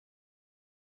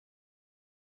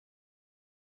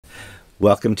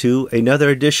Welcome to another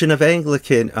edition of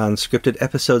Anglican Unscripted,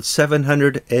 episode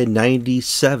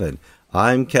 797.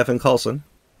 I'm Kevin Coulson.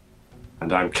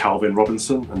 And I'm Calvin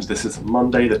Robinson, and this is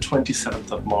Monday, the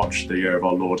 27th of March, the year of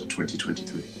our Lord,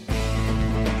 2023.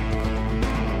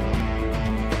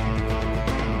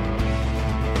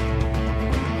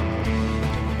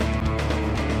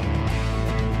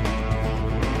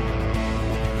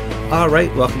 All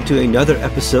right, welcome to another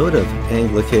episode of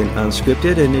Anglican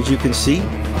Unscripted, and as you can see,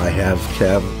 I have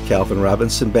Calvin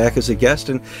Robinson back as a guest,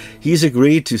 and he's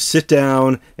agreed to sit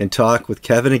down and talk with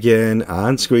Kevin again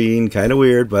on screen. Kind of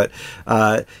weird, but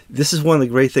this is one of the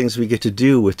great things we get to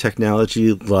do with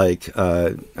technology like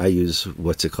I use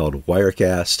what's it called,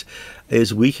 Wirecast,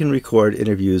 is we can record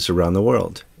interviews around the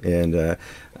world. And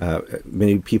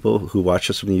many people who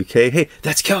watch us from the UK, hey,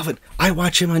 that's Calvin. I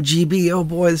watch him on GB. Oh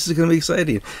boy, this is going to be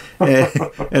exciting.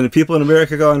 And the people in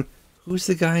America going, who's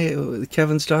the guy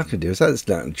Kevin's talking to? That's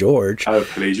not George. Oh,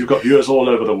 please. You've got viewers all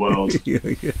over the world.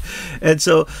 And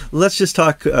so let's just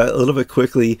talk a little bit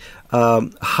quickly.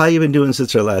 How you been doing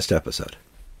since our last episode?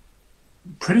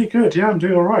 Pretty good. Yeah, I'm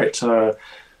doing all right.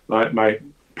 My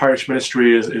parish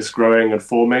ministry is growing and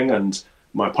forming, and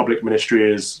my public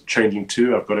ministry is changing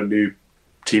too. I've got a new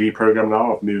TV program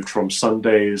now. I've moved from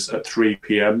Sundays at 3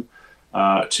 p.m.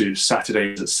 To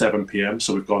Saturdays at 7 p.m.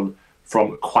 So we've gone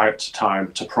from quiet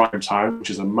time to prime time, which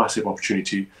is a massive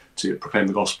opportunity to proclaim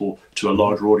the gospel to a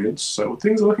larger audience. So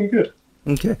things are looking good.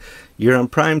 Okay. You're on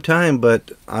prime time,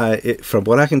 but from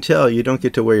what I can tell, you don't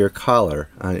get to wear your collar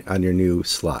on your new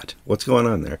slot. What's going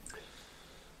on there?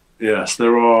 Yes,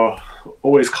 there are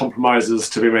always compromises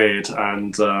to be made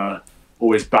and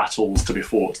always battles to be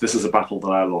fought. This is a battle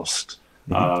that I lost.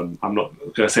 I'm not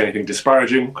going to say anything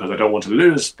disparaging because I don't want to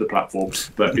lose the platform,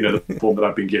 but the platform that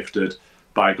I've been gifted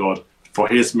by God for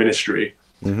His ministry,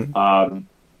 I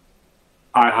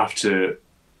have to,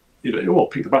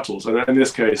 pick the battles. And in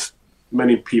this case,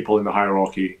 many people in the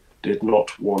hierarchy did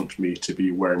not want me to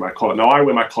be wearing my collar. Now, I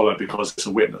wear my collar because it's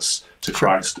a witness to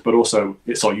Christ, but also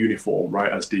it's our uniform,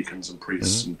 right, as deacons and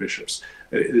priests and bishops.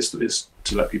 It's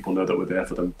to let people know that we're there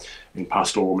for them in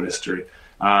pastoral ministry.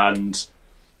 And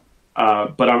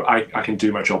but I can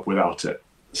do my job without it.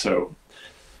 So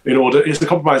it's the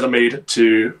compromise I made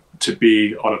to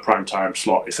be on a prime time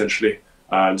slot, essentially.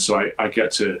 And so I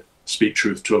get to speak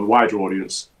truth to a wider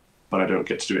audience, but I don't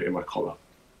get to do it in my collar.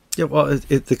 Yeah, well,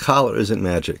 the collar isn't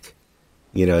magic.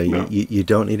 No. You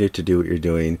don't need it to do what you're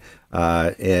doing.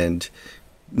 And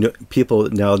people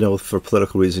now know for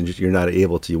political reasons you're not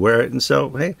able to wear it. And so,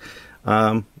 hey,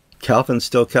 Calvin's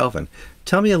still Calvin.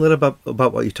 Tell me a little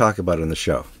about what you talk about on the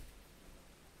show.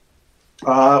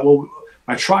 Well,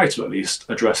 I try to at least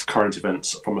address current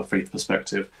events from a faith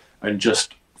perspective and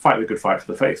just fight the good fight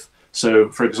for the faith. So,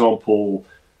 for example,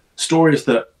 stories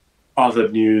that other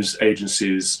news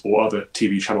agencies or other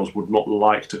TV channels would not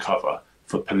like to cover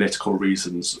for political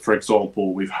reasons. For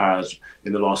example, we've had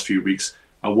in the last few weeks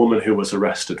a woman who was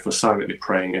arrested for silently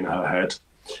praying in her head,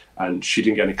 and she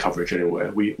didn't get any coverage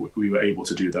anywhere. We were able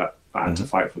to do that. I had to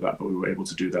fight for that, but we were able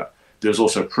to do that. There's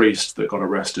also a priest that got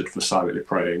arrested for silently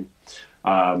praying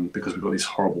because we've got these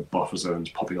horrible buffer zones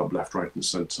popping up left, right, and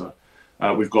centre.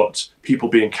 We've got people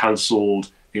being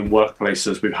cancelled in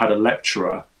workplaces. We've had a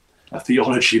lecturer, a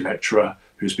theology lecturer,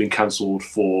 who's been cancelled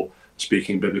for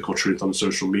speaking biblical truth on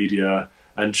social media,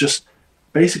 and just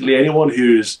basically anyone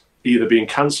who's either being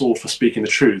cancelled for speaking the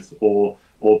truth or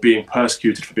being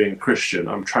persecuted for being a Christian.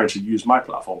 I'm trying to use my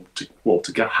platform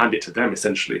to hand it to them,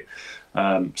 essentially,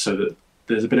 so that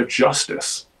there's a bit of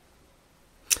justice.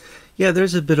 Yeah,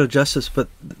 there's a bit of justice, but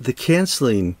the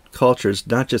canceling culture is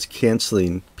not just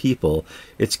canceling people,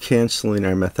 it's canceling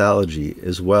our mythology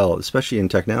as well, especially in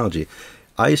technology.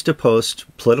 I used to post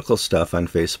political stuff on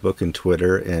Facebook and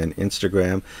Twitter and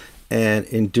Instagram, and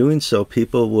in doing so,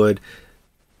 people would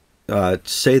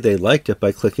say they liked it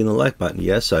by clicking the like button.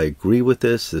 Yes, I agree with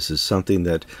this. This is something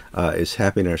that is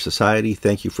happening in our society.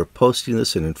 Thank you for posting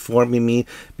this and informing me,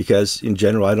 because in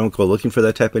general, I don't go looking for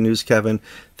that type of news, Kevin.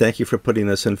 Thank you for putting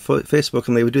this on Facebook,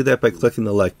 and they would do that by clicking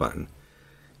the like button.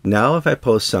 Now, if I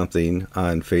post something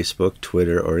on Facebook,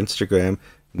 Twitter, or Instagram,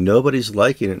 nobody's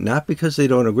liking it, not because they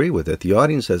don't agree with it. The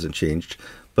audience hasn't changed,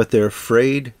 but they're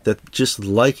afraid that just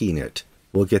liking it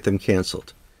will get them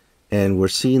canceled. And we're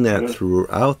seeing that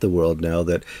throughout the world now,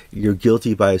 that you're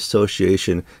guilty by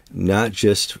association, not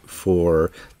just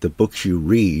for the books you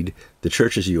read, the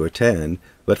churches you attend,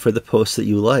 but for the posts that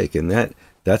you like. And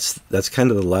that's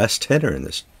kind of the last tenor in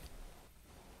this.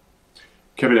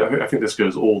 Kevin, I think this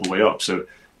goes all the way up. So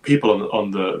people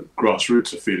on the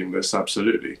grassroots are feeling this,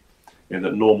 absolutely, in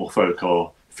that normal folk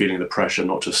are feeling the pressure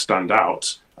not to stand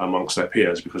out amongst their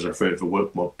peers because they're afraid of the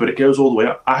woke mob. But it goes all the way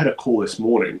up. I had a call this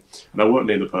morning, and I won't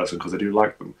name the person because I do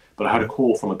like them, but I had a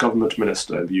call from a government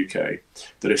minister in the UK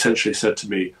that essentially said to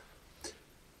me,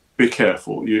 be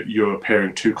careful, you're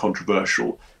appearing too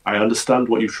controversial. I understand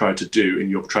what you've tried to do and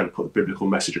you're trying to put the biblical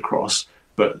message across,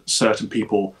 but certain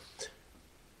people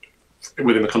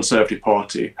within the Conservative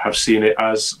Party have seen it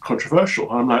as controversial.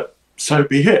 And I'm like, so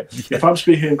be it. Yeah. If I'm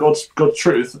speaking God's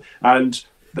truth and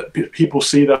people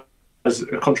see that as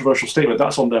a controversial statement,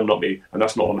 that's on them, not me, and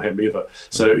that's not on him either.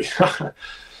 So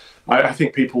I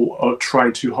think people are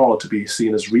trying too hard to be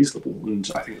seen as reasonable, and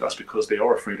I think that's because they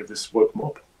are afraid of this woke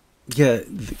mob. Yeah,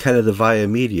 kind of the via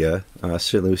media.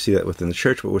 Certainly, we see that within the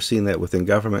church, but we're seeing that within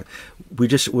government. We're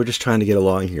just trying to get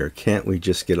along here. Can't we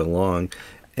just get along?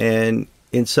 And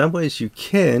in some ways, you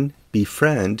can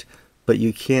befriend, but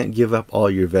you can't give up all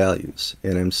your values.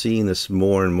 And I'm seeing this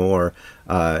more and more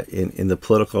in the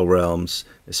political realms,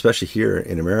 especially here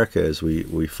in America, as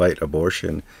we fight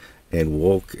abortion and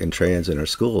woke and trans in our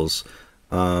schools.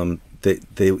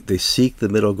 They seek the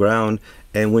middle ground,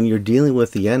 and when you're dealing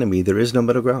with the enemy, there is no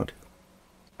middle ground.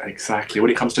 Exactly.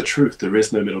 When it comes to truth, there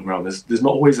is no middle ground. There's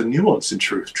not always a nuance in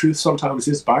truth. Truth sometimes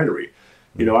is binary.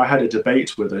 You know, I had a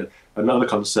debate with another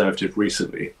conservative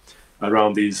recently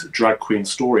around these drag queen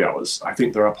story hours. I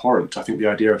think they're abhorrent. I think the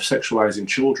idea of sexualizing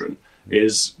children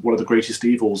is one of the greatest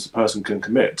evils a person can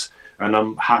commit. And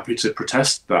I'm happy to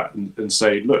protest that and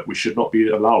say, look, we should not be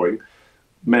allowing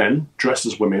men dressed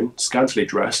as women, scantily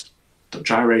dressed,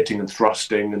 gyrating and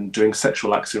thrusting and doing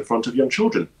sexual acts in front of young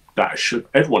children.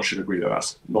 Everyone should agree that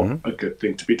that's not a good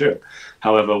thing to be doing.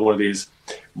 However, one of these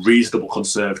reasonable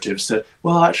conservatives said,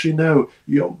 well, actually, no,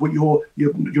 you're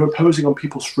imposing on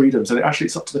people's freedoms, and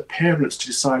it's up to the parents to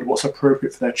decide what's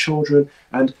appropriate for their children.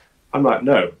 And I'm like,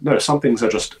 no, some things are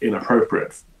just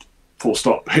inappropriate, full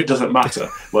stop. It doesn't matter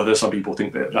whether some people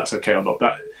think that that's okay or not.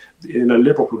 That in a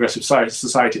liberal progressive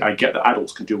society, I get that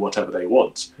adults can do whatever they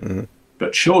want.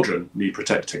 But children need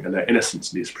protecting, and their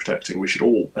innocence needs protecting. We should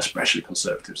all, especially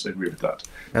conservatives, agree with that.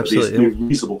 Absolutely. But these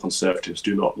reasonable conservatives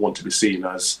do not want to be seen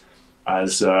as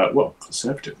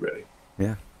conservative, really.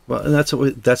 Yeah. Well, and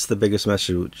that's the biggest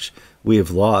message which we have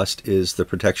lost, is the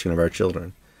protection of our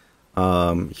children.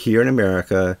 Here in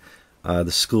America,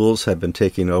 the schools have been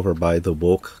taken over by the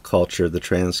woke culture, the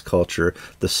trans culture,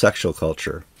 the sexual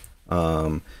culture.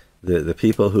 The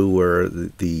people who were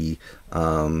the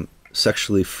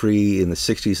sexually free in the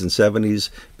 60s and 70s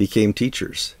became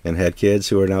teachers and had kids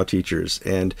who are now teachers.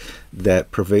 And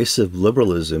that pervasive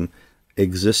liberalism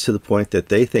exists to the point that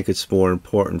they think it's more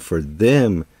important for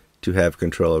them to have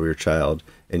control over your child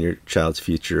and your child's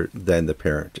future than the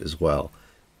parent as well.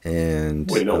 And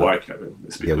well, you know why, Kevin?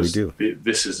 It's because we do.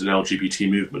 This is an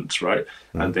LGBT movement, right?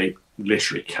 And they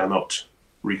literally cannot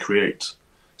recreate.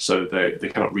 So they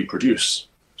cannot reproduce.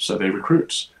 So they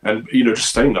recruit. And,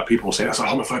 just saying that, people will say that's a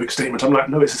homophobic statement. I'm like,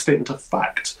 no, it's a statement of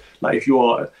fact. Like, if you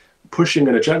are pushing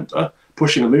an agenda,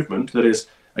 pushing a movement that is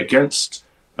against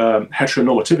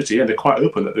heteronormativity, and they're quite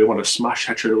open that they want to smash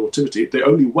heteronormativity, the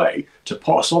only way to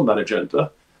pass on that agenda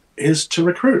is to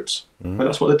recruit. And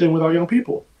that's what they're doing with our young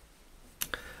people.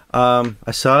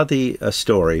 I saw a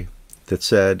story that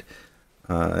said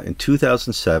in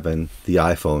 2007, the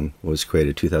iPhone was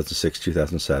created, 2006,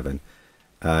 2007.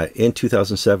 In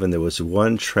 2007, there was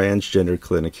one transgender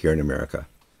clinic here in America.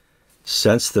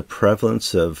 Since the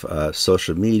prevalence of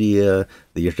social media,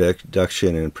 the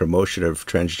introduction and promotion of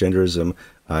transgenderism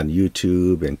on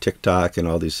YouTube and TikTok and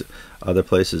all these other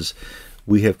places,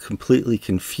 we have completely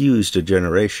confused a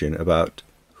generation about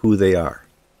who they are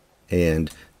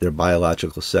and their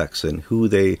biological sex and who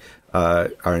they are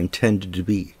intended to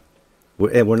be.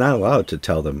 And we're not allowed to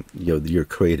tell them, you're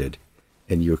created.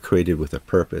 And you're created with a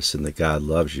purpose and that God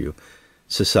loves you.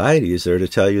 Society is there to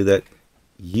tell you that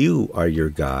you are your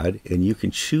God and you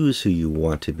can choose who you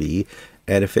want to be.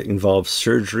 And if it involves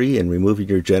surgery and removing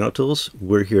your genitals,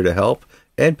 we're here to help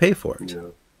and pay for it. Yeah.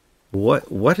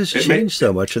 What has changed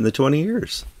so much in the 20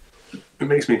 years? It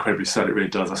makes me incredibly sad. It really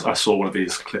does. I saw one of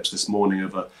these clips this morning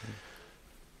of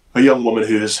a young woman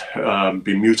who's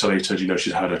been mutilated.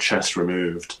 She's had her chest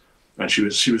removed. And she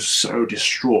was so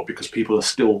distraught because people are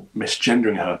still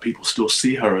misgendering her. People still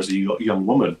see her as a young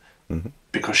woman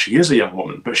because she is a young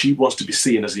woman, but she wants to be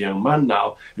seen as a young man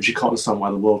now, and she can't understand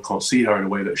why the world can't see her in a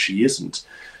way that she isn't.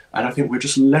 And I think we're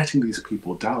just letting these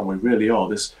people down. We really are.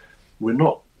 We're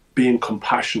not being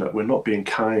compassionate. We're not being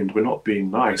kind. We're not being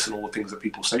nice and all the things that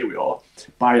people say we are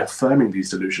by affirming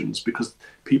these delusions, because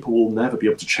people will never be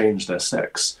able to change their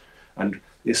sex. And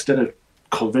instead of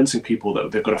convincing people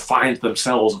that they've got to find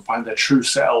themselves and find their true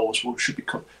selves. We should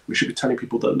be telling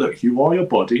people that, look, you are your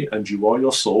body and you are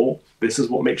your soul. This is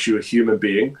what makes you a human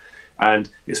being. And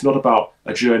it's not about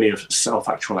a journey of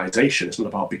self-actualization. It's not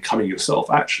about becoming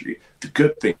yourself. Actually, the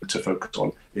good thing to focus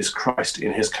on is Christ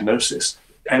in his kenosis,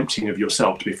 emptying of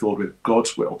yourself to be filled with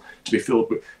God's will, to be filled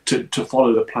with, to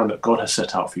follow the plan that God has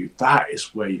set out for you. That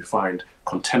is where you find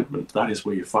contentment. That is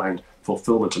where you find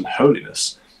fulfillment and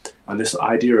holiness. And this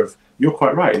idea of, you're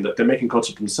quite right in that they're making gods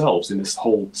of themselves in this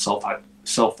whole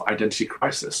self-identity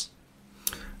crisis.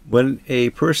 When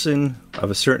a person of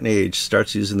a certain age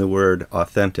starts using the word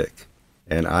authentic,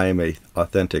 and I am a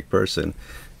authentic person,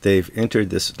 they've entered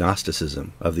this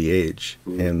Gnosticism of the age,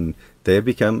 and they have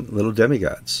become little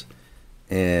demigods.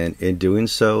 And in doing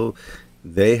so,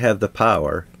 they have the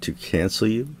power to cancel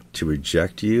you, to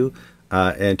reject you,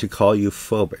 and to call you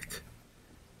phobic.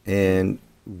 And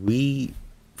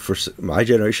for my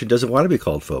generation, doesn't want to be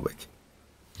called phobic.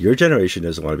 Your generation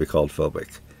doesn't want to be called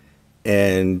phobic.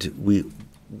 And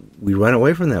we run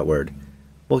away from that word.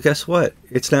 Well, guess what?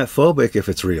 It's not phobic if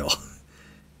it's real.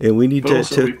 And we need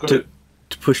to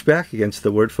push back against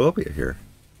the word phobia here.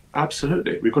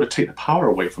 Absolutely. We've got to take the power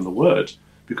away from the word,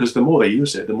 because the more they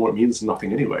use it, the more it means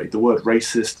nothing anyway. The word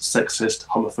racist, sexist,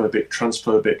 homophobic,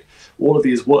 transphobic, all of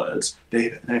these words,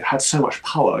 they've had so much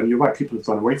power, and you're right, people have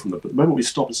run away from them. But the moment we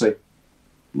stop and say,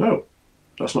 no,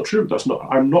 that's not true.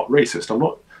 I'm not racist. I'm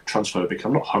not transphobic.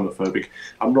 I'm not homophobic.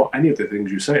 I'm not any of the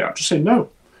things you say. I'm just saying no.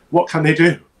 What can they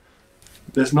do?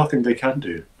 There's nothing they can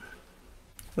do.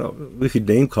 Well, we could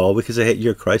name call because I hate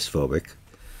you're Christphobic.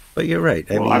 But you're right.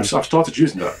 I've started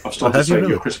using that. I've started saying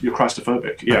really? you're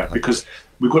Christophobic. Yeah, because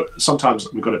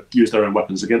sometimes we've got to use their own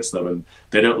weapons against them, and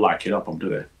they don't like it up on, do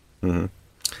they? Mm-hmm.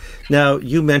 Now,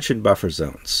 you mentioned buffer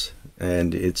zones,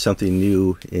 and it's something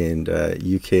new in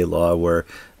UK law where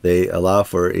they allow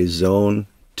for a zone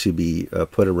to be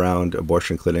put around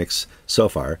abortion clinics so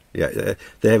far. Yeah,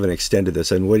 they haven't extended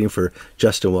this. I'm waiting for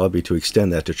Justin Welby to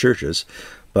extend that to churches.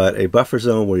 But a buffer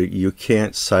zone where you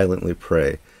can't silently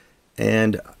pray.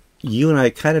 And you and I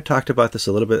kind of talked about this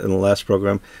a little bit in the last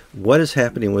program. What is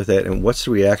happening with that, and what's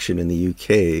the reaction in the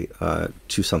UK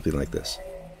to something like this?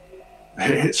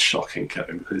 It's shocking,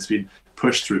 Kevin, because it's been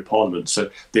pushed through Parliament. So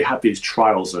they had these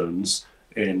trial zones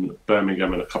in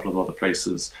Birmingham and a couple of other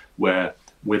places where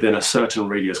within a certain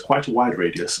radius, quite a wide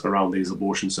radius around these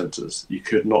abortion centres, you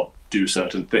could not do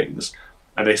certain things.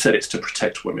 And they said it's to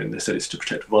protect women. They said it's to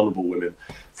protect vulnerable women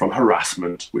from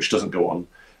harassment, which doesn't go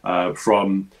on,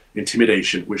 from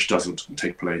intimidation, which doesn't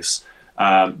take place.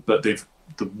 But the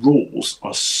rules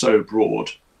are so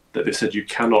broad that they said you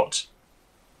cannot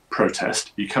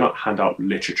protest, you cannot hand out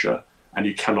literature, and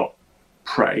you cannot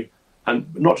pray.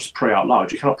 And not just pray out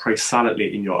loud, you cannot pray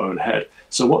silently in your own head.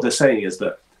 So what they're saying is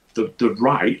that the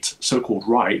right, so-called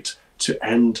right, to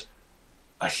end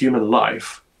a human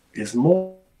life is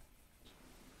more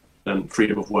than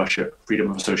freedom of worship,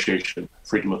 freedom of association,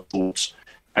 freedom of thoughts.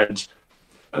 And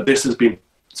this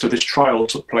trial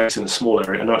took place in a small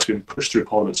area, and now it's been pushed through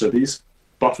Parliament. So these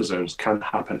buffer zones can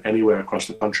happen anywhere across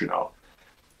the country now.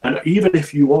 And even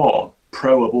if you are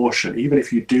pro-abortion, even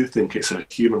if you do think it's a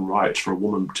human right for a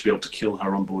woman to be able to kill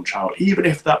her unborn child, even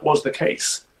if that was the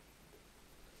case,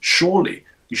 surely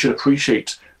you should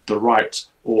appreciate the right,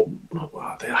 or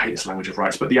I hate this language of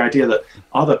rights, but the idea that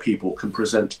other people can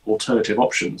present alternative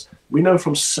options. We know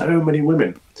from so many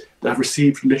women that have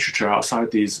received literature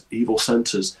outside these evil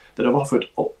centres that have offered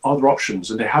other options,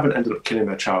 and they haven't ended up killing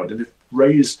their child, and they've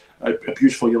raised a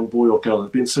beautiful young boy or girl and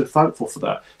have been so thankful for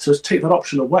that. So to take that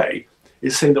option away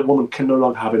is saying that women can no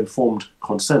longer have informed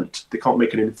consent. They can't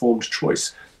make an informed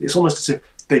choice. It's almost as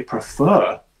if they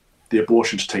prefer the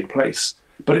abortion to take place.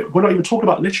 But we're not even talking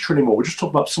about literature anymore. We're just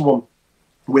talking about someone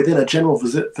within a general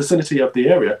vicinity of the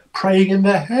area praying in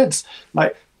their heads.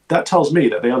 Like, that tells me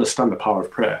that they understand the power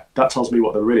of prayer. That tells me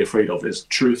what they're really afraid of is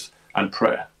truth and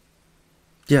prayer.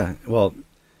 Yeah, well,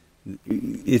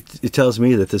 it tells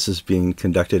me that this is being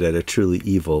conducted at a truly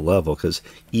evil level, because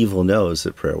evil knows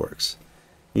that prayer works.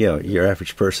 You know, your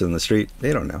average person in the street,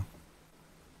 they don't know.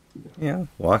 Yeah,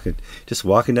 just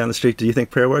walking down the street. Do you think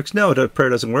prayer works? No, prayer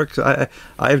doesn't work. I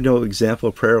have no example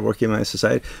of prayer working in my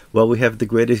society. Well, we have the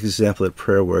greatest example that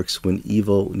prayer works when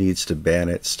evil needs to ban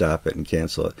it, stop it, and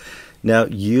cancel it. Now,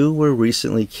 you were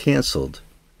recently canceled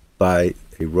by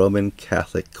a Roman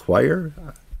Catholic choir.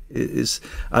 This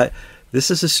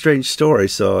is a strange story,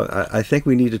 so I think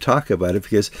we need to talk about it,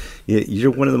 because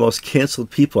you're one of the most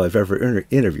canceled people I've ever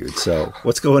interviewed. So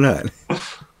what's going on?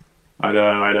 I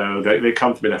know. They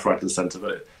come for me left, right, and centre,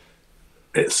 but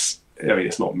it's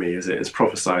not me, is it? It's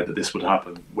prophesied that this would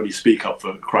happen. When you speak up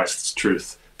for Christ's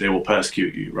truth, they will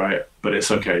persecute you, right? But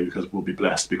it's okay because we'll be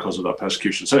blessed because of that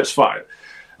persecution. So it's fine.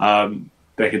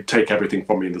 They could take everything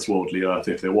from me in this worldly earth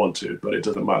if they want to, but it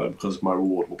doesn't matter because my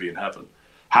reward will be in heaven.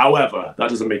 However, that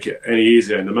doesn't make it any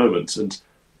easier in the moment. And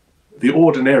the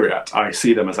Ordinariate, I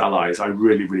see them as allies. I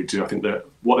really, really do. I think that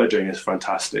what they're doing is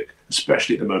fantastic,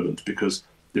 especially at the moment, because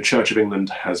the Church of England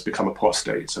has become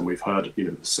apostate, and we've heard,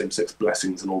 the same-sex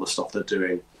blessings and all the stuff they're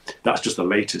doing. That's just the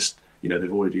latest.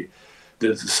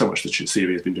 There's so much the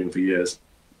CofE has been doing for years,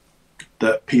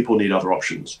 that people need other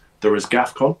options. There is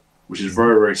GAFCON, which is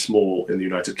very, very small in the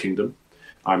United Kingdom.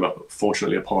 I'm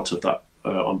fortunately a part of that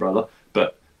umbrella,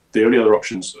 but the only other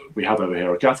options we have over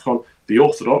here are GAFCON, the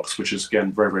Orthodox, which is,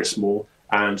 again, very, very small,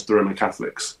 and the Roman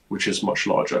Catholics, which is much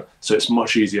larger. So it's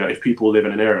much easier if people live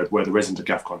in an area where there isn't a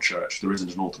GAFCON church, there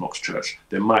isn't an Orthodox church,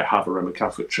 they might have a Roman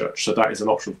Catholic church. So that is an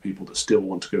option for people that still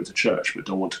want to go to church but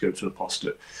don't want to go to an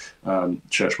apostate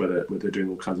church where they're doing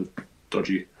all kinds of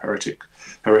dodgy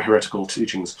heretical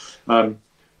teachings.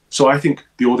 So I think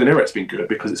the Ordinariate's been good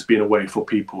because it's been a way for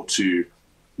people to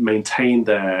maintain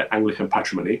their Anglican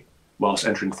patrimony whilst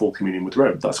entering full communion with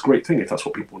Rome. That's a great thing if that's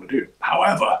what people want to do.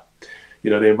 However,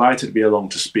 they invited me along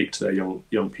to speak to their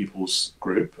young people's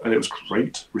group, and it was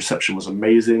great. Reception was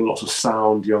amazing, lots of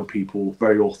sound, young people,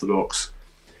 very orthodox.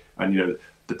 And,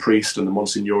 the priest and the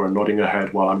Monsignor are nodding her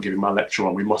head while I'm giving my lecture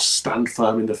on, we must stand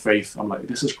firm in the faith. I'm like,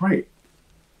 this is great.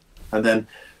 And then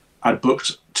I'd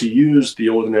booked to use the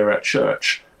Ordinariate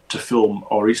Church to film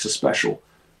our Easter special.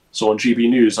 So on GB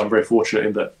News, I'm very fortunate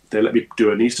in that they let me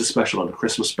do an Easter special and a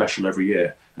Christmas special every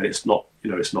year. And it's not,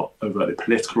 it's not overtly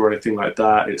political or anything like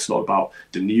that. It's not about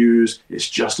the news. It's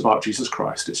just about Jesus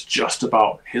Christ. It's just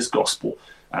about his gospel.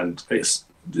 And it's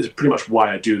pretty much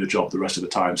why I do the job the rest of the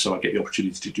time. So I get the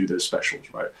opportunity to do those specials,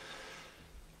 right?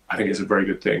 I think it's a very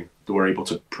good thing that we're able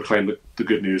to proclaim the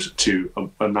good news to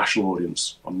a national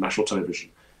audience on national television.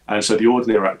 And so the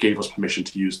Ordinariate gave us permission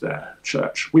to use their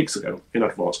church weeks ago in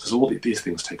advance, because all these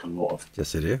things take a lot of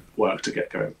work to get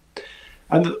going.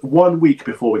 And 1 week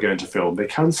before we go into film, they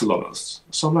cancel on us.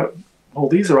 So I'm like, well,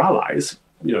 these are allies,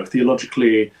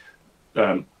 theologically,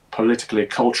 politically,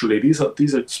 culturally. These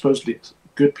are supposedly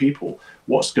good people.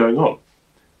 What's going on?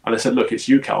 And they said, look, it's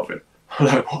you, Calvin. I'm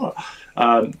like,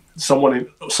 what? Someone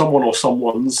or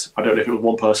someone's, I don't know if it was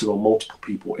one person or multiple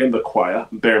people in the choir.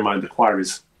 Bear in mind, the choir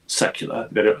is secular.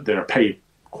 They're a paid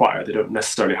choir. They don't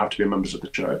necessarily have to be members of the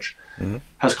church. Mm-hmm.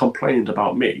 Has complained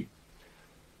about me,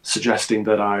 suggesting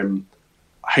that I'm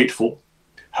hateful,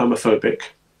 homophobic.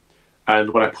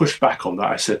 And when I pushed back on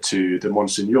that, I said to the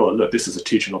Monsignor, look, this is a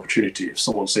teaching opportunity. If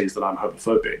someone says that I'm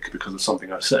homophobic because of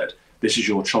something I've said, this is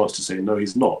your chance to say, no,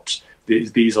 he's not.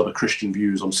 These are the Christian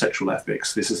views on sexual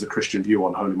ethics. This is the Christian view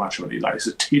on holy matrimony. Like, it's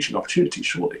a teaching opportunity,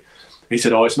 surely. He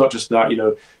said, oh, it's not just that,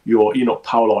 your Enoch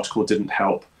Powell article didn't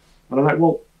help. And I'm like,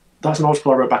 well, that's an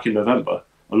article I wrote back in November,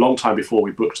 a long time before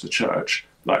we booked the church.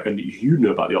 And you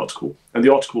knew about the article. And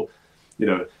the article,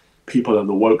 people on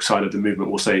the woke side of the movement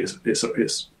will say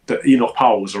it's that Enoch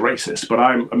Powell was a racist, but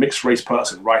I'm a mixed race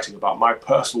person writing about my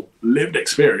personal lived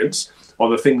experience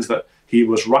on the things that he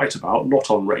was right about,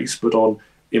 not on race, but on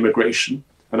immigration.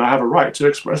 And I have a right to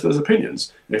express those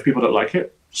opinions. And if people don't like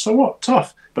it, so what?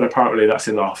 Tough. But apparently that's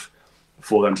enough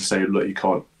for them to say, look,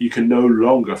 you can no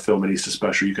longer film an Easter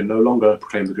special. You can no longer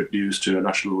proclaim the good news to a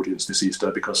national audience this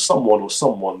Easter because someone or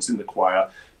someone's in the choir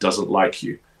doesn't like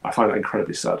you. I find that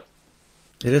incredibly sad.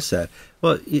 It is sad.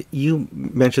 Well, you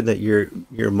mentioned that you're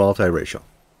multiracial,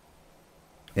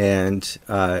 and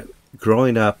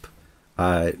growing up,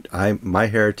 my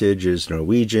heritage is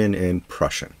Norwegian and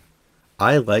Prussian.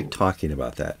 I like talking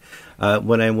about that.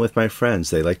 When I'm with my friends,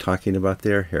 they like talking about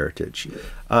their heritage.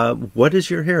 What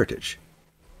is your heritage?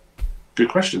 Good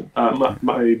question.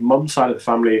 My mum's side of the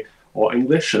family are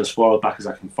English, and as far back as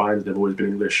I can find, they've always been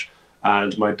English.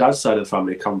 And my dad's side of the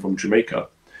family come from Jamaica,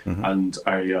 mm-hmm. and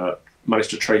I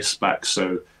managed to trace back.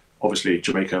 So obviously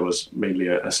Jamaica was mainly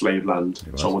a slave land,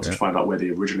 so I wanted to find out where they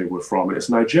originally were from. And it's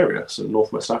Nigeria, so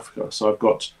Northwest Africa. So I've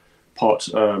got part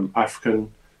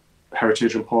African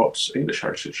heritage and part English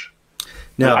heritage.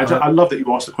 Now, I love that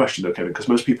you asked the question though, Kevin, because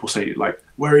most people say, like,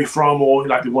 where are you from? Or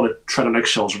like they want to tread on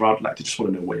eggshells around, like they just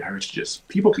want to know what your heritage is.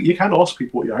 You can ask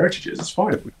people what your heritage is, it's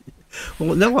fine.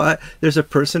 Well, no, there's a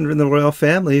person in the royal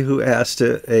family who asked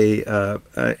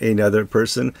another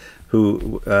person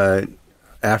who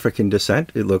African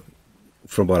descent. It looked,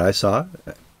 from what I saw,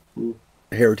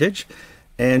 heritage,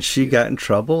 and she got in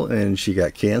trouble and she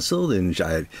got canceled. And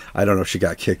I don't know if she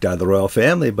got kicked out of the royal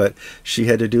family, but she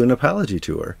had to do an apology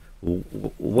to her.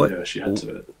 Yeah, she had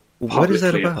to. What is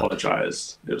that about?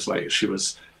 Apologize. It was like she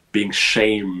was being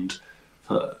shamed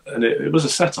her. And it was a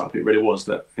setup, it really was,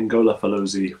 that Ngola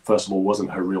Falozi, first of all,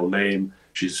 wasn't her real name.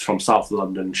 She's from South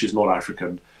London, she's not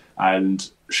African, and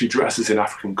she dresses in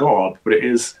African garb, but it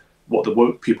is what the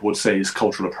woke people would say is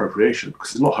cultural appropriation,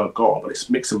 because it's not her garb, but it's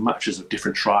mix and matches of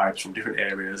different tribes from different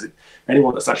areas.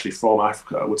 Anyone that's actually from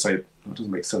Africa would say, it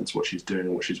doesn't make sense what she's doing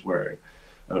and what she's wearing.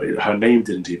 Her name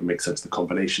didn't even make sense, the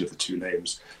combination of the two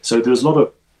names. So there was a lot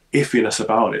of iffiness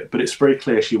about it, but it's very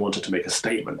clear she wanted to make a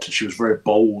statement, and she was very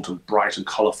bold and bright and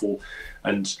colourful.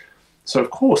 And so,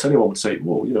 of course, anyone would say,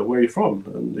 well, where are you from?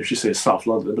 And if she says South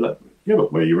London, they'd be like, yeah,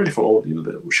 but where are you really from? Or,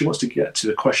 she wants to get to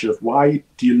the question of, why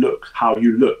do you look how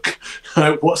you look?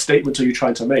 What statement are you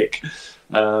trying to make?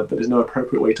 But there's no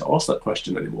appropriate way to ask that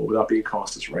question anymore without being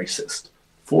cast as racist.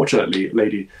 Fortunately,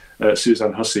 Lady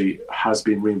Suzanne Hussey has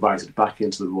been reinvited back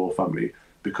into the royal family,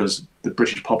 because the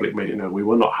British public made it known we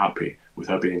were not happy with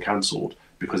her being cancelled,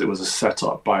 because it was a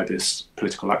setup by this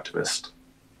political activist.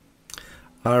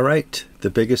 All right. The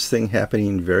biggest thing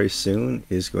happening very soon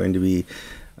is going to be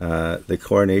the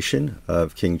coronation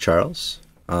of King Charles.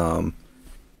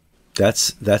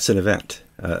 That's an event,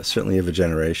 certainly of a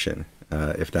generation,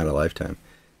 if not a lifetime,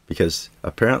 because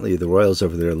apparently the royals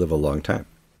over there live a long time.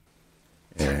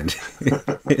 And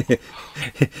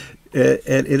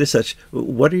and it is such.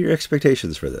 What are your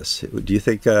expectations for this? Do you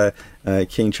think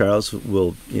King Charles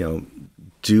will,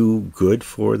 do good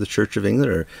for the Church of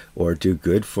England, or do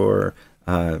good for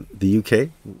the UK?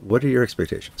 What are your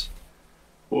expectations?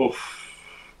 Oof.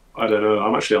 I don't know.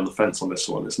 I'm actually on the fence on this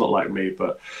one. It's not like me,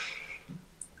 but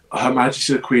Her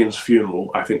Majesty the Queen's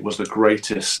funeral, I think, was the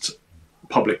greatest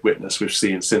public witness we've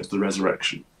seen since the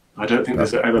resurrection. I don't think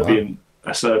there's ever been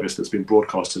a service that's been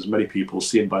broadcast to as many people,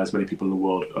 seen by as many people in the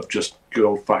world, of just good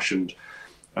old-fashioned,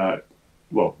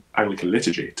 Anglican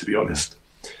liturgy, to be honest.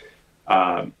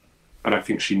 And I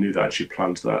think she knew that, she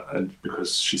planned that, and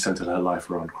because she centered her life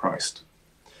around Christ.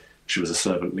 She was a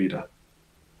servant leader.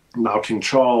 Now, King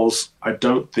Charles, I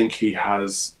don't think he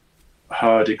has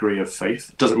her degree of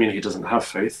faith. Doesn't mean he doesn't have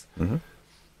faith. Mm-hmm.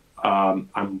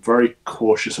 I'm very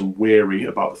cautious and weary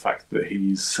about the fact that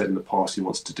he's said in the past he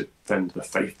wants to defend the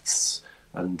faiths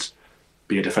and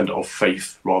be a defender of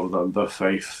faith rather than the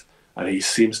faith. And he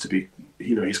seems to be,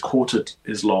 he's courted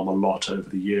Islam a lot over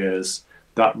the years.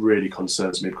 That really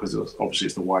concerns me, because obviously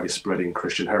it's the widest spreading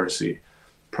Christian heresy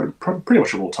pretty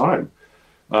much of all time.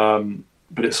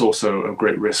 But it's also a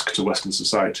great risk to Western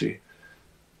society.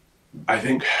 I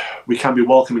think we can be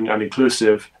welcoming and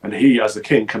inclusive, and he, as the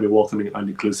king, can be welcoming and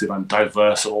inclusive and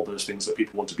diverse and all those things that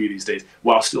people want to be these days,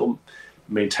 while still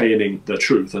maintaining the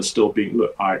truth and still being,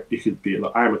 I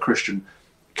am a Christian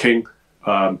king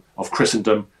of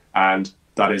Christendom, and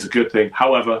that is a good thing.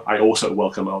 However, I also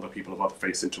welcome other people of other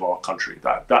faiths into our country.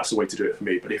 That's the way to do it for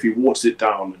me. But if he waters it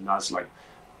down and has like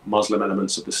Muslim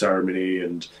elements of the ceremony,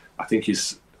 and I think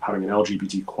he's having an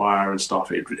LGBT choir and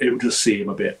stuff, it would just seem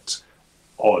a bit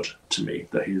odd to me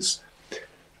that he's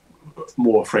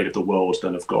more afraid of the world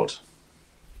than of God.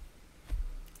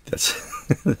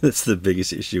 That's the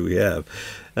biggest issue we have,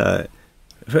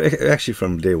 actually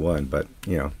from day one. But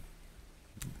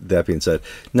that being said,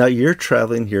 now you're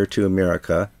traveling here to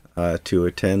America to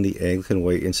attend the Anglican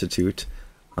Way Institute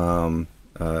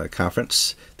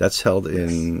conference that's held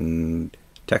in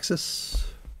Texas.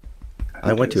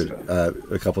 I went to it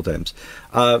a couple times.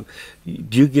 Do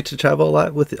you get to travel a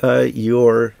lot with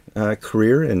your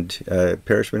career and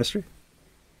parish ministry?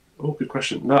 Oh, good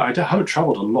question. No, I haven't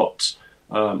traveled a lot,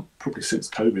 probably since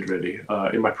COVID, really.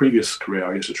 In my previous career,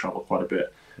 I used to travel quite a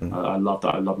bit. Mm-hmm. I love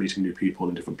that. I love meeting new people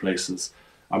in different places.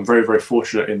 I'm very, very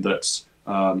fortunate in that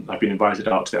I've been invited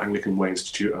out to the Anglican Way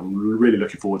Institute. I'm really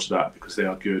looking forward to that, because they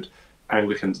are good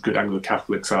Anglicans, good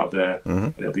Anglo-Catholics out there. Mm-hmm.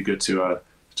 And it'll be good to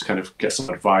kind of get some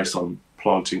advice on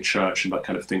planting church and that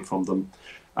kind of thing from them.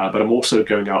 But I'm also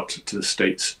going out to the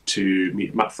States to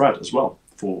meet Matt Fradd as well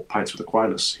for Pints with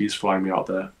Aquinas. He's flying me out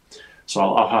there. So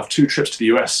I'll have 2 trips to the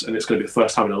US, and it's going to be the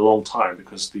first time in a long time,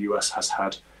 because the US has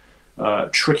had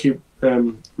tricky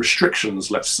restrictions,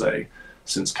 let's say,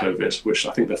 since COVID, which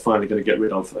I think they're finally going to get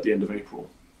rid of at the end of April.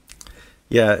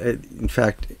 Yeah, in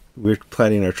fact, we're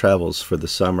planning our travels for the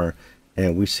summer,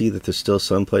 and we see that there's still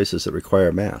some places that require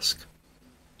a mask.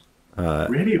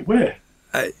 Really? Where?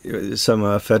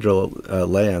 Some federal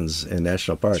lands and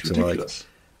national parks. It's ridiculous.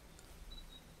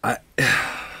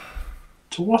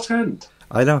 To what end?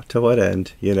 I know, to what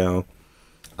end?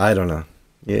 I don't know.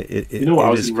 I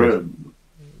was in Rome.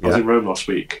 I was in Rome last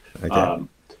week. Okay.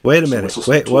 Wait a minute.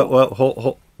 Wait,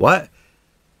 hold, what?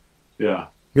 Yeah.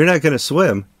 You're not going to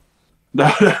swim? No.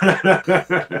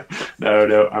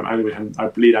 No, I'm Anglican. I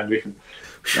bleed Anglican.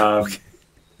 Okay.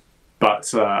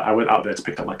 But I went out there to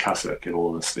pick up my cassock, in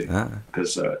all honesty,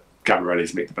 because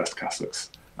Gamarellis make the best Catholics.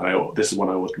 And this is one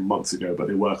I ordered months ago, but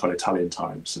they work on Italian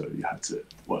time, so you had to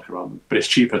work around them. But it's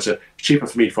cheaper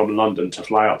for me from London to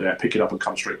fly out there, pick it up, and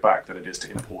come straight back than it is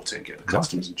to import it and get the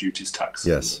customs and duties tax.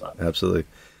 Yes, absolutely.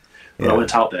 But I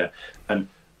went out there, and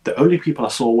the only people I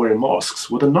saw wearing masks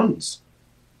were the nuns.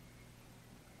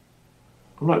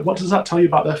 I'm like, what does that tell you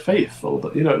about their faith? Or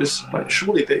it's like,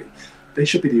 surely they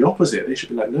should be the opposite. They should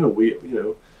be like, no,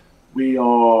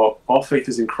 our faith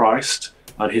is in Christ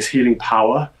and His healing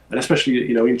power. And especially,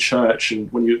 in church,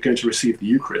 and when you're going to receive the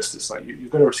Eucharist, it's like you're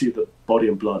going to receive the body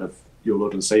and blood of your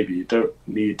Lord and Savior. You don't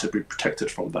need to be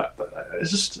protected from that. But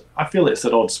it's just, I feel it's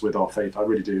at odds with our faith. I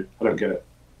really do. I don't get it.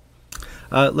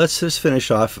 Let's just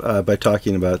finish off by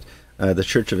talking about the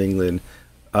Church of England.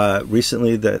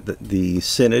 Recently, the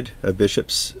Synod of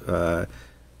Bishops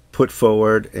put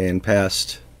forward and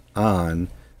passed on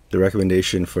the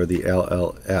recommendation for the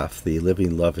LLF, the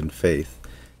Living, Love, and Faith.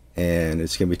 And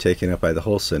it's going to be taken up by the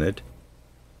whole Synod.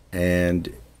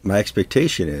 And my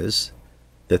expectation is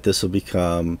that this will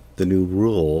become the new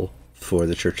rule for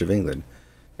the Church of England.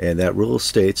 And that rule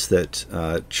states that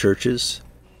churches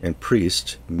and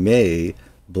priests may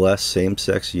bless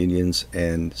same-sex unions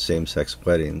and same-sex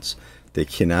weddings. They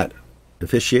cannot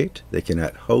officiate, they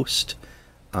cannot host,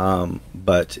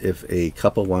 but if a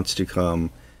couple wants to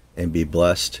come and be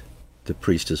blessed, the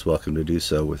priest is welcome to do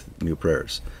so with new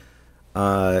prayers.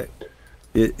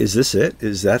 Is this it?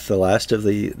 Is that the last of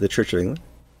the Church of England?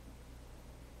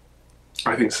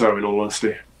 I think so, in all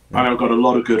honesty. Yeah. I've got a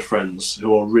lot of good friends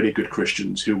who are really good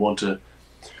Christians who want to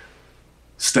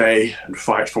stay and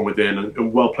fight from within,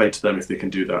 and well played to them if they can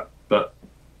do that. But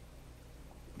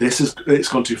it's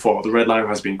gone too far. The red line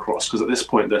has been crossed, because at this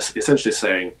point they're essentially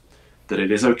saying that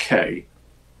it is okay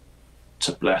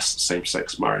to bless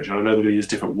same-sex marriage. And I know they're going to use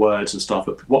different words and stuff,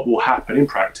 but what will happen in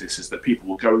practice is that people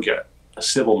will go and get a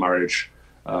civil marriage.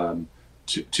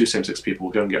 Two same-sex people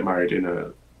will go and get married in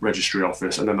a registry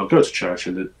office, and then they'll go to church,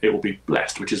 and it will be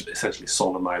blessed, which is essentially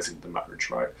solemnizing the marriage,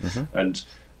 right? Mm-hmm. And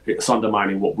it's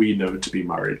undermining what we know to be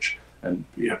marriage. And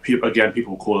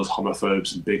people call us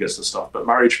homophobes and bigots and stuff, but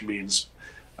marriage means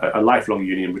a lifelong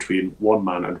union between one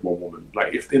man and one woman.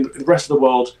 Like, if in the rest of the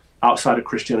world, outside of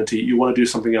Christianity, you want to do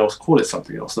something else, call it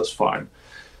something else, that's fine.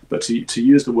 But to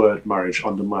use the word marriage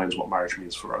undermines what marriage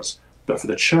means for us. But for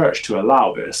the church to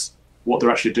allow this, what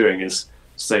they're actually doing is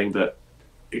saying that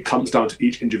it comes down to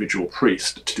each individual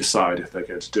priest to decide if they're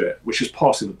going to do it, which is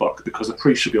passing the buck, because the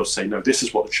priest should be able to say, no, this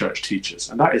is what the church teaches.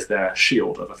 And that is their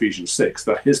shield of Ephesians 6.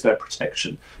 That is their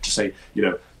protection, to say,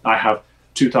 I have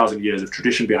 2,000 years of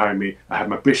tradition behind me. I have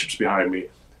my bishops behind me.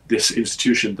 This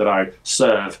institution that I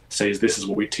serve says this is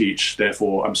what we teach.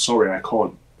 Therefore, I'm sorry, I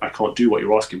can't do what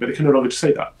you're asking. But they can no longer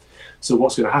say that. So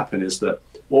what's going to happen is that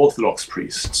Orthodox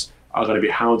priests are going to be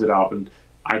hounded out and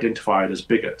identified as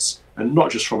bigots, and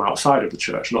not just from outside of the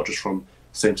church, not just from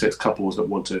same-sex couples that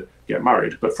want to get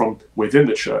married, but from within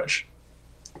the church.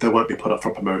 They won't be put up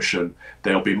for promotion.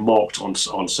 They'll be mocked on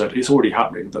certain. It's already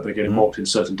happening that they're getting mocked in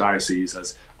certain dioceses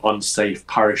as unsafe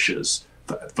parishes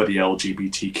for the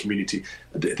LGBT community.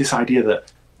 This idea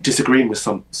that disagreeing with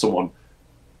someone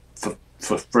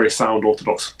for very sound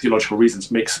Orthodox theological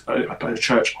reasons makes a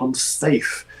church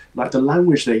unsafe. Like, the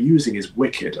language they're using is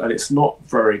wicked, and it's not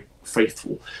very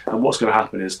faithful. And what's going to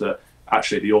happen is that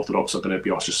actually the Orthodox are going to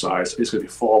be ostracized. It's going to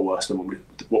be far worse than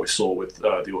what we saw with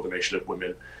the ordination of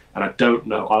women. And I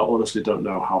honestly don't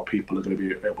know how people are going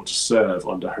to be able to serve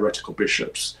under heretical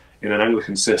bishops in an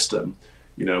Anglican system.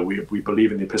 We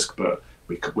believe in the episcopate.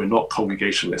 We're not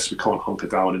congregationalists. We can't hunker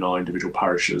down in our individual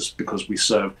parishes because we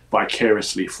serve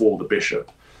vicariously for the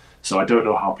bishop. So I don't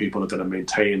know how people are going to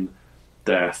maintain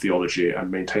their theology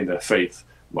and maintain their faith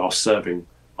while serving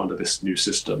under this new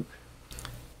system,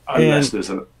 unless there's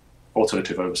an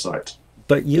alternative oversight.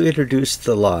 But you introduced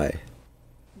the lie.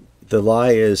 The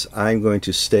lie is, I'm going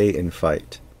to stay and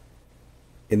fight.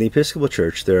 In the Episcopal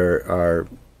Church, there are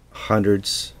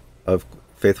hundreds of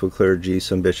faithful clergy,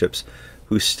 some bishops,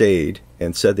 who stayed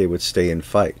and said they would stay and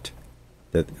fight.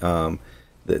 That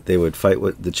they would fight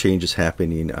what the changes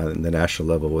happening on the national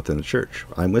level within the church.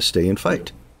 I'm going to stay and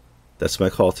fight. That's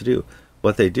my call to do.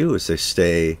 What they do is they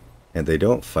stay and they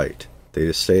don't fight. They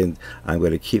just say, I'm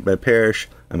going to keep my parish,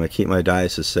 I'm going to keep my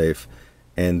diocese safe.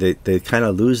 And they kind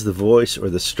of lose the voice or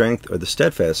the strength or the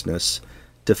steadfastness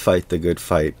to fight the good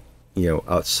fight,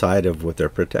 outside of what they're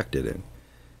protected in.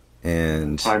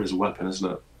 And time is a weapon,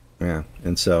 isn't it? Yeah.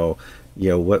 And so,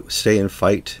 what stay and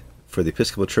fight for the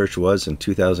Episcopal Church was in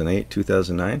 2008,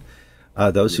 2009,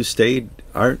 those who stayed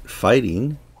aren't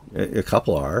fighting. A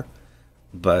couple are,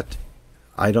 but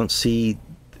I don't see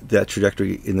that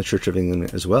trajectory in the Church of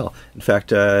England as well. In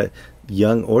fact,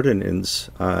 young ordinands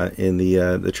in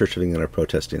the Church of England are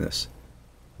protesting this.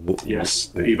 Yes,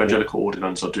 the evangelical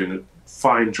ordinands are doing a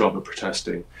fine job of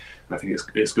protesting, and I think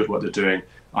it's good what they're doing.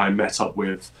 I met up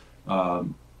with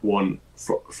one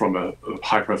from a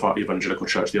high-profile evangelical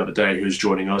church the other day who's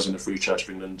joining us in the Free Church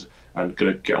of England and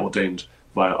going to get ordained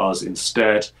via us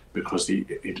instead, because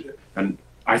and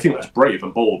I think that's brave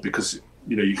and bold, because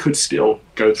you could still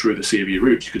go through the CofE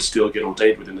route, you could still get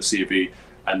ordained within the CofE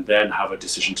and then have a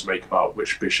decision to make about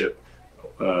which bishop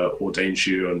ordains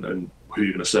you and who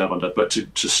you're going to serve under. But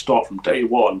to start from day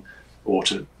one, or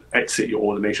to exit your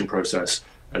ordination process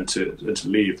and to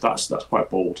leave, that's quite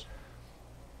bold.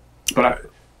 But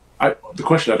the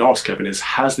question I'd ask, Kevin, is: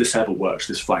 has this ever worked?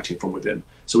 This fighting from within.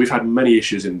 So we've had many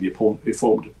issues in the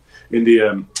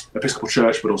Episcopal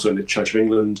Church, but also in the Church of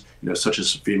England, such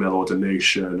as female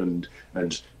ordination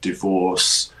and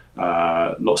divorce,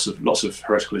 lots of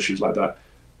heretical issues like that.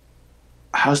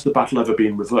 Has the battle ever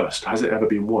been reversed? Has it ever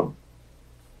been won?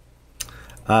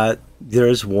 There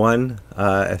is one.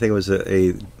 I think it was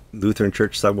a Lutheran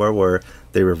church somewhere where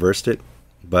they reversed it,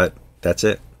 but that's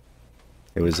it.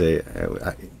 It was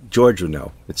George would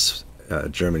know. It's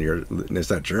Germany, or it's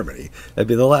not Germany. That'd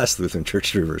be the last Lutheran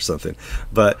church to reverse something.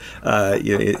 But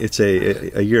it's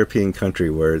a European country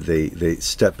where they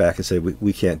step back and say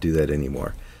we can't do that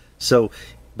anymore. So,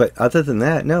 but other than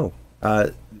that, no.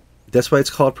 That's why it's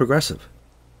called progressive.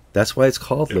 That's why it's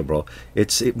called liberal.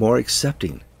 It's more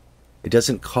accepting. It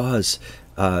doesn't cause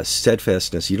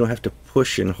steadfastness. You don't have to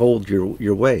push and hold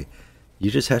your way.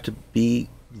 You just have to be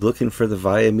looking for the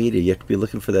via media. You have to be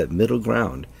looking for that middle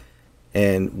ground.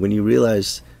 And when you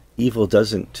realize evil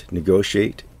doesn't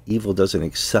negotiate, evil doesn't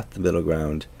accept the middle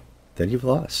ground, then you've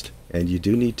lost. And you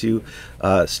do need to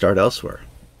start elsewhere.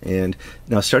 And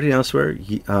now, starting elsewhere,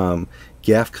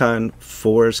 GAFCON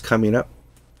 4 is coming up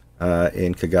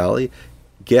in Kigali.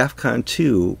 GAFCON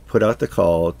 2 put out the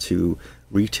call to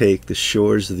retake the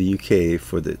shores of the UK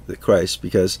for the Christ,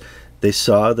 because they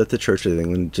saw that the Church of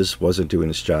England just wasn't doing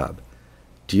its job.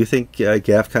 Do you think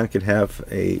GAFCON can have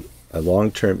a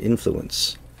long-term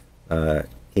influence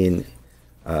in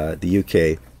the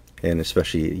UK and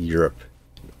especially Europe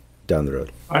down the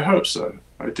road? I hope so.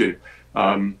 I do.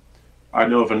 I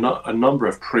know of a number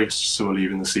of priests who are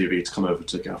leaving the CofE to come over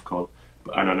to GAFCON,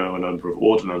 and I know a number of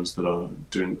ordinands that are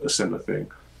doing a similar thing.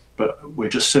 But we're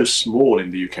just so small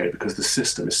in the UK because the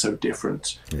system is so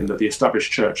different, in that the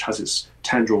established church has its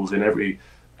tendrils in every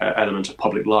element of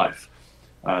public life.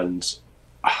 And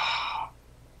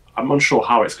I'm unsure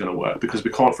how it's going to work, because we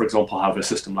can't, for example, have a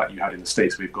system like you had in the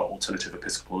States where you've got alternative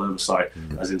episcopal oversight,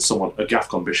 as in a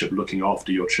GAFCON bishop looking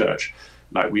after your church.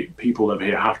 Like people over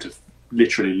here have to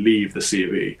literally leave the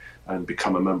CofE and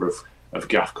become a member of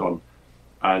GAFCON.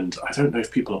 And I don't know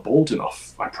if people are bold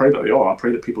enough. I pray that they are. I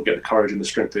pray that people get the courage and the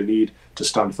strength they need to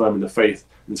stand firm in the faith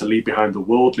and to leave behind the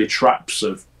worldly traps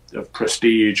of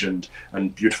prestige and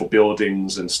beautiful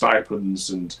buildings and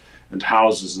stipends and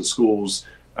houses and schools,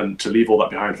 and to leave all that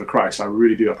behind for Christ. I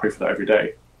really do. I pray for that every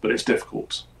day. But it's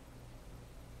difficult.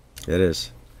 It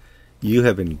is. You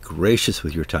have been gracious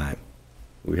with your time.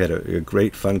 We had a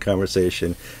great, fun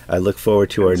conversation. I look forward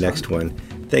to our next one.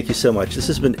 Thank you so much. This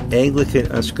has been Anglican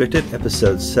Unscripted,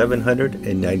 episode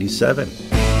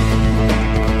 797.